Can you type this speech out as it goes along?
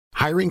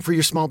Hiring for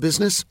your small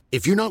business?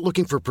 If you're not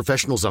looking for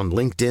professionals on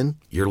LinkedIn,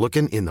 you're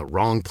looking in the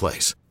wrong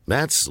place.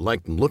 That's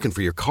like looking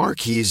for your car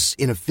keys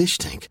in a fish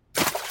tank.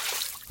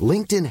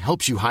 LinkedIn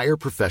helps you hire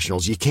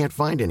professionals you can't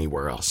find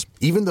anywhere else,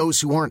 even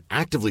those who aren't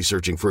actively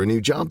searching for a new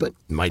job but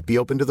might be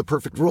open to the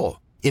perfect role.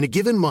 In a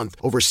given month,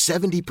 over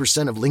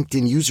 70% of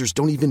LinkedIn users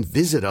don't even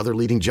visit other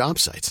leading job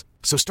sites.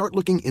 So start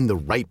looking in the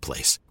right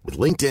place. With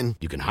LinkedIn,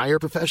 you can hire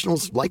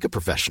professionals like a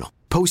professional.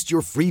 Post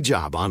your free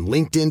job on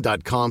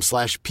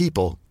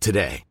linkedin.com/people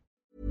today.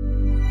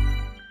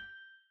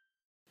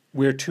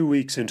 We're 2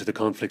 weeks into the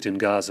conflict in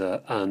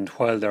Gaza, and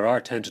while there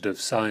are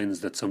tentative signs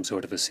that some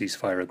sort of a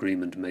ceasefire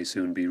agreement may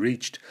soon be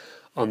reached,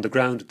 on the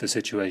ground the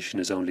situation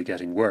is only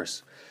getting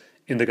worse.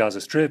 In the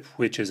Gaza Strip,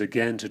 which is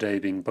again today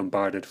being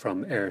bombarded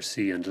from air,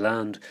 sea and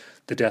land,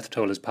 the death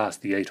toll has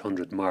passed the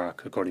 800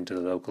 mark, according to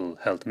the local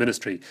health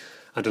ministry,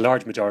 and a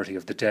large majority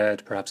of the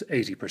dead, perhaps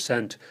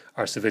 80%,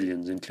 are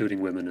civilians, including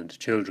women and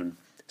children.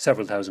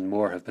 Several thousand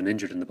more have been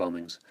injured in the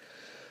bombings.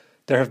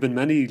 There have been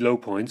many low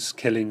points,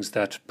 killings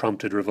that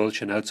prompted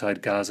revulsion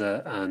outside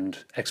Gaza and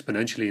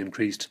exponentially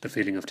increased the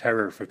feeling of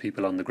terror for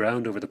people on the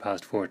ground over the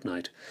past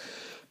fortnight.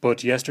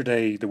 But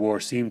yesterday the war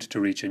seemed to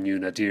reach a new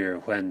nadir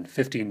when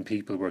 15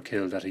 people were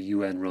killed at a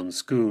UN-run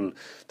school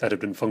that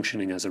had been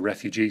functioning as a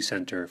refugee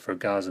centre for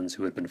Gazans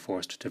who had been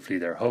forced to flee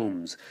their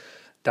homes.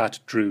 That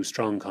drew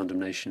strong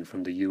condemnation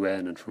from the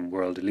UN and from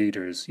world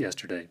leaders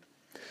yesterday.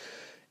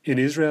 In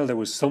Israel there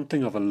was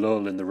something of a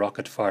lull in the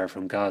rocket fire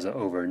from Gaza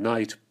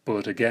overnight,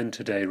 but again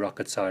today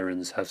rocket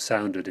sirens have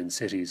sounded in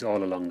cities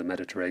all along the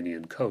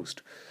Mediterranean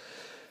coast.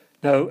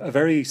 Now, a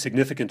very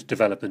significant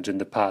development in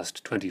the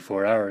past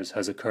 24 hours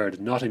has occurred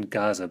not in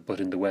Gaza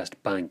but in the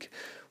West Bank,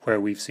 where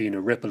we've seen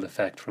a ripple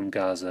effect from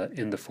Gaza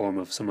in the form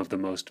of some of the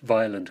most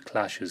violent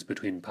clashes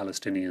between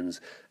Palestinians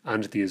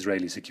and the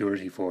Israeli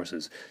security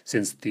forces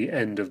since the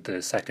end of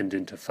the Second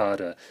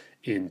Intifada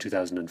in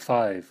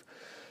 2005.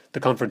 The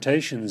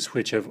confrontations,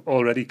 which have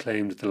already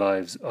claimed the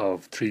lives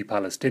of 3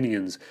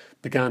 Palestinians,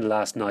 began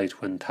last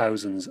night when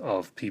thousands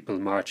of people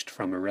marched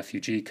from a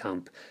refugee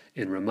camp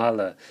in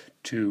Ramallah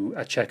to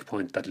a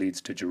checkpoint that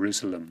leads to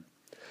Jerusalem.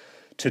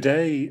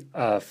 Today,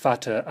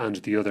 Fatah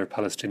and the other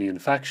Palestinian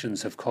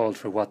factions have called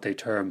for what they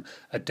term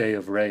a day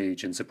of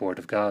rage in support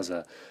of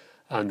Gaza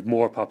and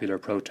more popular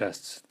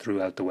protests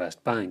throughout the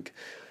West Bank.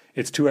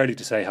 It's too early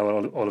to say how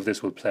all of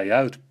this will play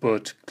out,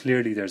 but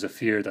clearly there's a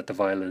fear that the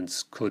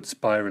violence could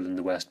spiral in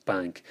the West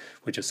Bank,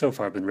 which has so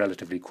far been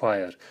relatively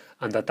quiet,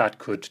 and that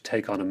could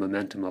take on a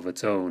momentum of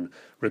its own,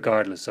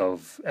 regardless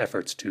of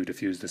efforts to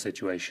defuse the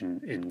situation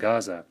in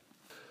Gaza.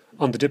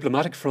 On the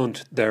diplomatic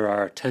front, there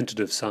are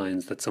tentative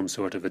signs that some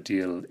sort of a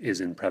deal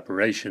is in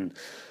preparation.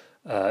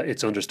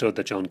 It's understood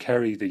that John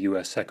Kerry, the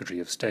US Secretary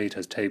of State,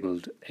 has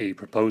tabled a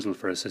proposal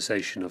for a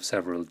cessation of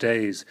several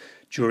days,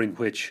 during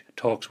which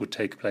talks would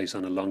take place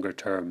on a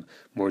longer-term,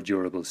 more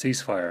durable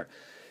ceasefire.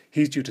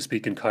 He's due to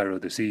speak in Cairo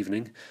this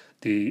evening.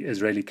 The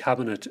Israeli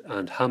cabinet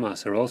and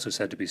Hamas are also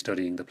said to be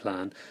studying the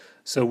plan,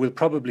 so we'll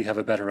probably have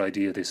a better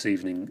idea this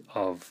evening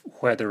of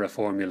whether a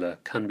formula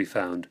can be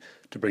found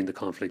to bring the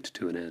conflict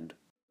to an end.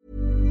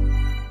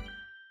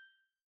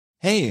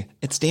 Hey,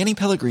 it's Danny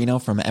Pellegrino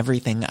from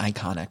Everything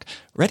Iconic.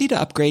 Ready to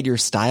upgrade your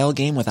style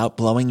game without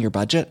blowing your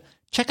budget?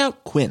 Check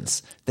out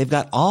Quince. They've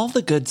got all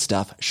the good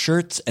stuff,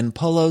 shirts and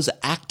polos,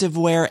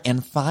 activewear,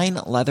 and fine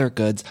leather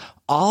goods,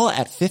 all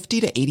at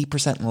 50 to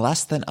 80%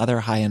 less than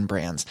other high-end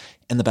brands.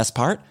 And the best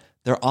part?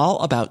 They're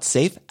all about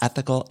safe,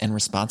 ethical, and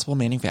responsible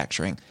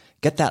manufacturing.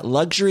 Get that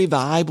luxury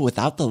vibe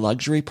without the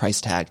luxury price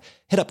tag.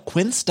 Hit up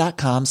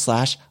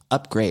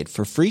quince.com/upgrade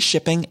for free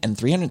shipping and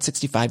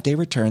 365-day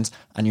returns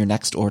on your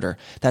next order.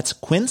 That's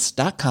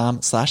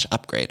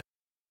quince.com/upgrade.